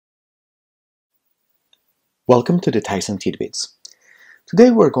Welcome to the Tizen Tidbits. Today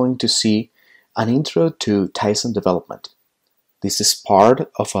we're going to see an intro to Tizen development. This is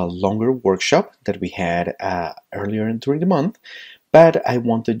part of a longer workshop that we had earlier during the month, but I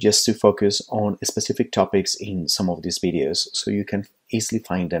wanted just to focus on specific topics in some of these videos so you can easily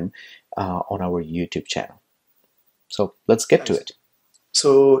find them on our YouTube channel. So let's get to it.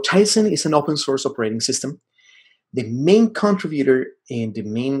 So Tizen is an open source operating system. The main contributor and the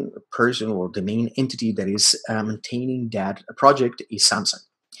main person or the main entity that is maintaining that project is Samsung.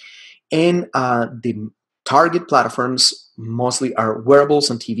 And the target platforms mostly are wearables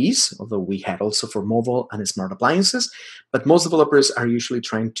and TVs, although we had also for mobile and smart appliances. But most developers are usually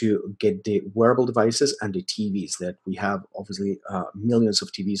trying to get the wearable devices and the TVs that we have, obviously, millions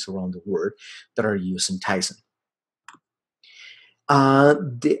of TVs around the world that are using Tizen.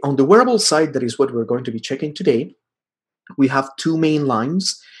 On the wearable side, that is what we're going to be checking today. We have two main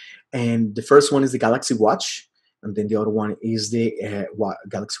lines, and the first one is the Galaxy Watch, and then the other one is the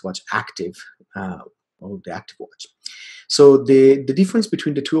Galaxy Watch Active, or the Active Watch. So the difference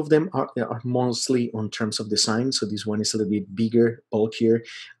between the two of them are mostly on terms of design. So this one is a little bit bigger, bulkier,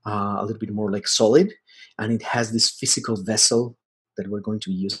 a little bit more like solid, and it has this physical vessel that we're going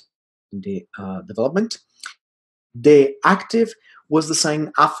to use in the development. The Active was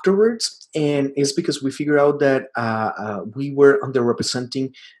designed afterwards, and it's because we figured out that we were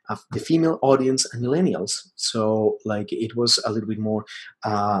underrepresenting the female audience and millennials. So like it was a little bit more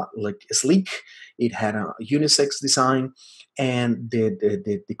like sleek. It had a unisex design, and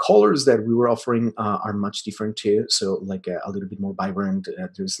the colors that we were offering are much different too. So like a little bit more vibrant.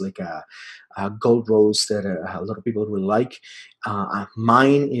 There's like a gold rose that a lot of people really like.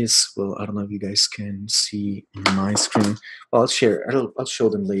 Mine is, well, I don't know if you guys can see my screen. Well, I'll show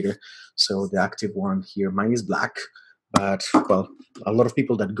them later. So the Active one here, mine is black, but well, a lot of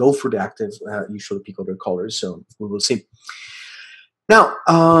people that go for the Active usually pick other colors. So we will see. Now,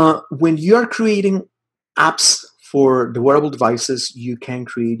 when you are creating apps for the wearable devices, you can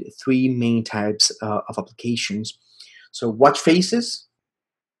create three main types of applications. So watch faces,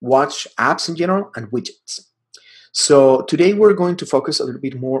 watch apps in general, and widgets. So today we're going to focus a little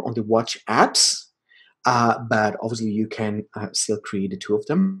bit more on the watch apps, but obviously you can still create the two of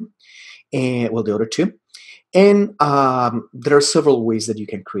them, and well, the other two. And there are several ways that you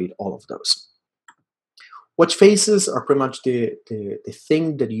can create all of those. Watch faces are pretty much the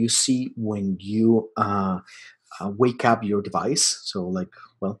thing that you see when you wake up your device. So like,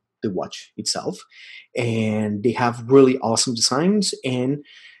 well, the watch itself. And they have really awesome designs. And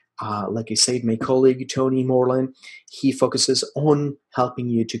like I said, my colleague Tony Moreland, he focuses on helping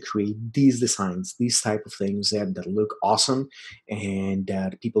you to create these designs, these type of things that look awesome and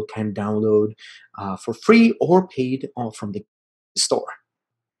that people can download for free or paid from the store.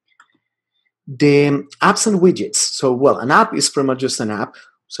 The apps and widgets. So, well, an app is pretty much just an app.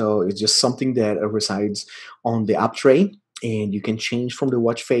 So it's just something that resides on the app tray, and you can change from the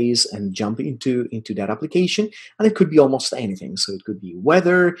watch face and jump into that application. And it could be almost anything. So it could be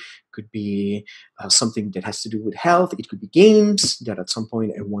weather, could be something that has to do with health. It could be games that at some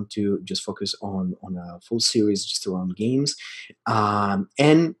point I want to just focus on a full series just around games. Well,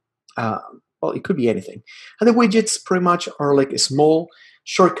 it could be anything. And the widgets pretty much are like a small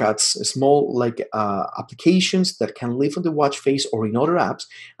shortcuts, small like applications that can live on the watch face or in other apps,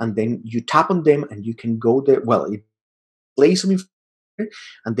 and then you tap on them and you can go there. Well, it plays them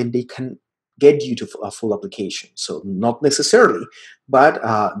and then they can get you to a full application. So not necessarily, but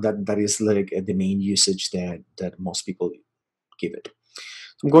that is like the main usage that most people give it.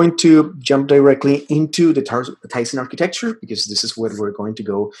 So I'm going to jump directly into the Tizen architecture because this is what we're going to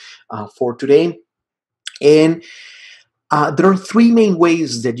go for today. And there are three main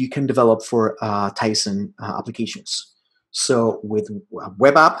ways that you can develop for Tizen applications. So with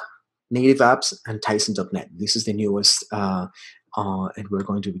web app, native apps, and Tizen.net. This is the newest, and we're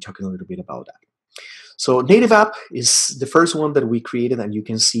going to be talking a little bit about that. So native app is the first one that we created, and you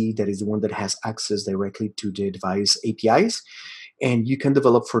can see that is the one that has access directly to the device APIs, and you can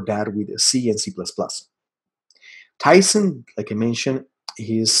develop for that with C and C++. Tizen, like I mentioned,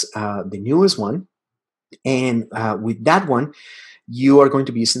 is the newest one. And with that one, you are going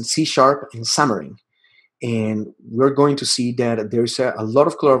to be using C# and Xamarin. And we're going to see that there's a lot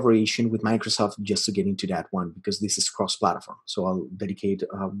of collaboration with Microsoft just to get into that one because this is cross-platform. So I'll dedicate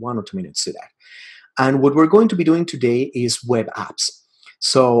 1 or 2 minutes to that. And what we're going to be doing today is web apps.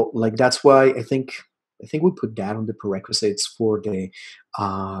 So like that's why I think we put that on the prerequisites for the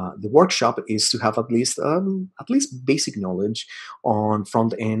workshop is to have at least basic knowledge on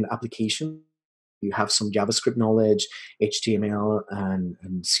front-end application. You have some JavaScript knowledge, HTML, and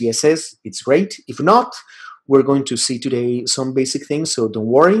CSS. It's great. If not, We're going to see today some basic things, so don't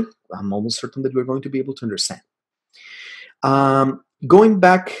worry. I'm almost certain that we're going to be able to understand. Going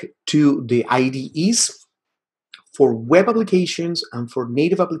back to the IDEs, for web applications and for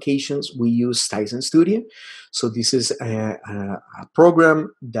native applications, we use Tizen Studio. So this is a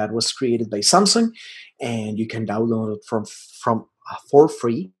program that was created by Samsung, and you can download it for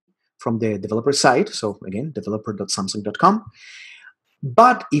free from the developer site. So again, developer.samsung.com.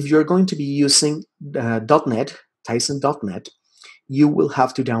 But if you're going to be using .NET, Tizen.NET, you will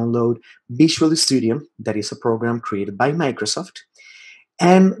have to download Visual Studio. That is a program created by Microsoft.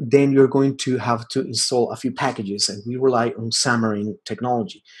 And then you're going to have to install a few packages, and we rely on Xamarin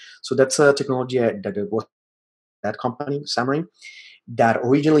technology. So that's a technology that was that company, Xamarin, that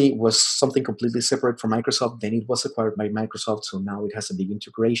originally was something completely separate from Microsoft. Then it was acquired by Microsoft, so now it has a big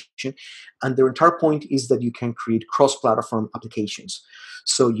integration. And their entire point is that you can create cross-platform applications.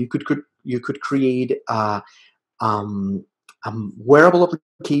 So you could create a wearable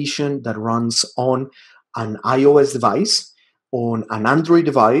application that runs on an iOS device, on an Android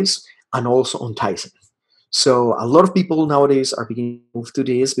device, and also on Tizen. So a lot of people nowadays are beginning to move to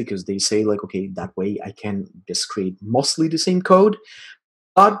this because they say, like, okay, that way I can just create mostly the same code,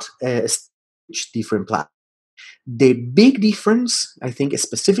 but different platforms. The big difference, I think,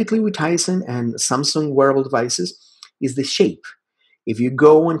 specifically with Tizen and Samsung wearable devices, is the shape. If you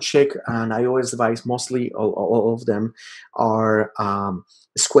go and check an iOS device, mostly all of them are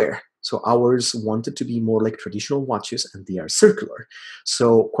square. So ours wanted to be more like traditional watches, and they are circular.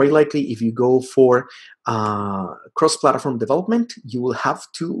 So quite likely, if you go for cross-platform development, you will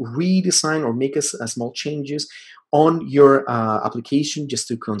have to redesign or make a small changes on your application just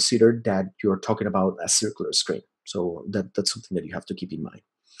to consider that you're talking about a circular screen. So that's something that you have to keep in mind.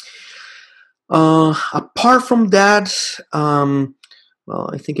 Apart from that,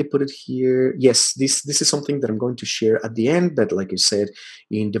 well, I think I put it here. Yes, this is something that I'm going to share at the end, but like I said,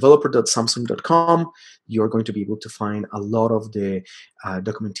 in developer.samsung.com, you're going to be able to find a lot of the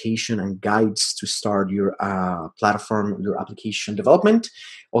documentation and guides to start your platform, your application development.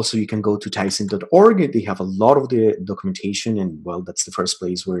 Also, you can go to tizen.org. They have a lot of the documentation, and well, that's the first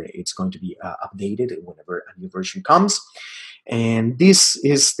place where it's going to be updated whenever a new version comes. And this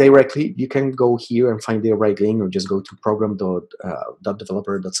is directly, you can go here and find the right link, or just go to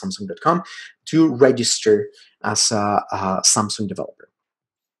program.developer.samsung.com to register as a Samsung developer.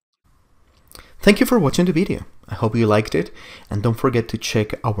 Thank you for watching the video. I hope you liked it, and don't forget to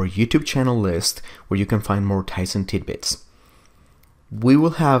check our YouTube channel list where you can find more Tizen tidbits. We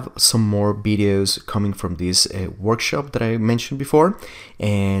will have some more videos coming from this workshop that I mentioned before,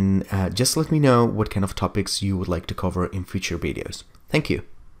 and just let me know what kind of topics you would like to cover in future videos. Thank you.